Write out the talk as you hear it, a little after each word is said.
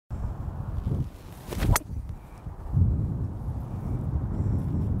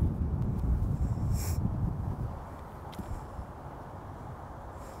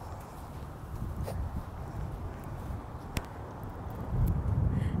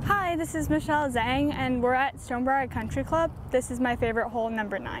Hi, this is Michelle Zhang and we're at Stonebriar Country Club. This is my favorite hole,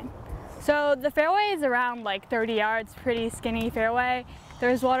 number 9. So the fairway is around like 30 yards, pretty skinny fairway.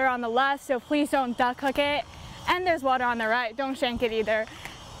 There's water on the left, so please don't duck hook it. And there's water on the right, don't shank it either.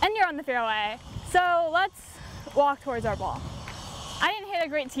 And you're on the fairway. So let's walk towards our ball. I didn't hit a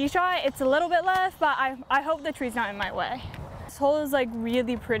great tee shot, it's a little bit left, but I hope the tree's not in my way. This hole is like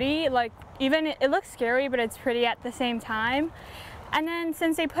really pretty, like even it looks scary, but it's pretty at the same time. And then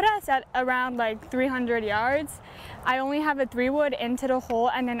since they put us at around like 300 yards, I only have a 3-wood into the hole,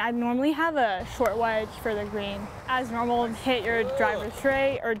 and then I normally have a short wedge for the green. As normal, hit your driver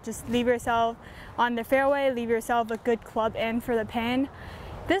straight or just leave yourself on the fairway, leave yourself a good club in for the pin.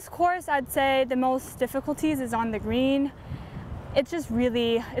 This course, I'd say the most difficulties is on the green. It's a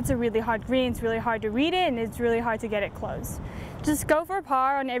really hard green, it's really hard to read it, and it's really hard to get it close. Just go for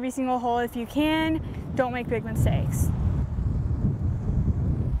par on every single hole if you can, don't make big mistakes.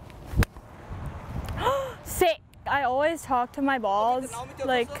 Sick! I always talk to my balls,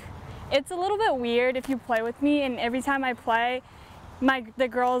 like it's a little bit weird if you play with me, and every time I play, the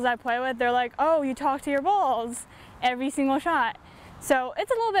girls I play with, they're like, oh, you talk to your balls every single shot. So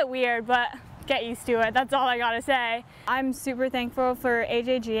it's a little bit weird, but get used to it, that's all I gotta say. I'm super thankful for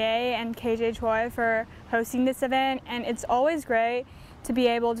AJGA and KJ Choi for hosting this event, and it's always great to be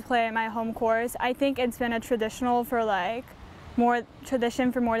able to play at my home course. I think it's been a tradition for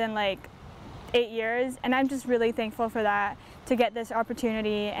more than like 8 years, and I'm just really thankful for that, to get this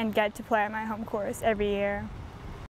opportunity and get to play at my home course every year.